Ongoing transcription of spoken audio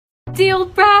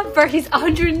day-old bra versus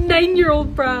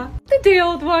 109-year-old bra. The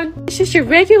day-old one. It's just your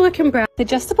regular looking bra.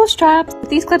 Adjustable straps with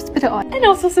these clips to put it on. And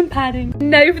also some padding.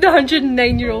 Now for the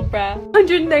 109-year-old bra.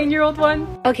 109-year-old one.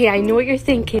 Okay, I know what you're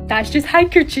thinking. That's just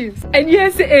handkerchiefs. And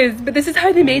yes, it is. But this is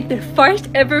how they made the first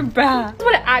ever bra. This is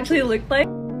what it actually looked like.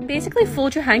 Basically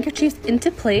fold your handkerchiefs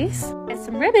into place. Get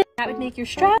some ribbon. That would make your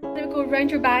strap. Then it would go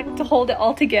around your back to hold it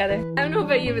all together. I don't know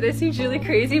about you, but this seems really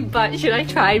crazy. But should I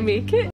try and make it?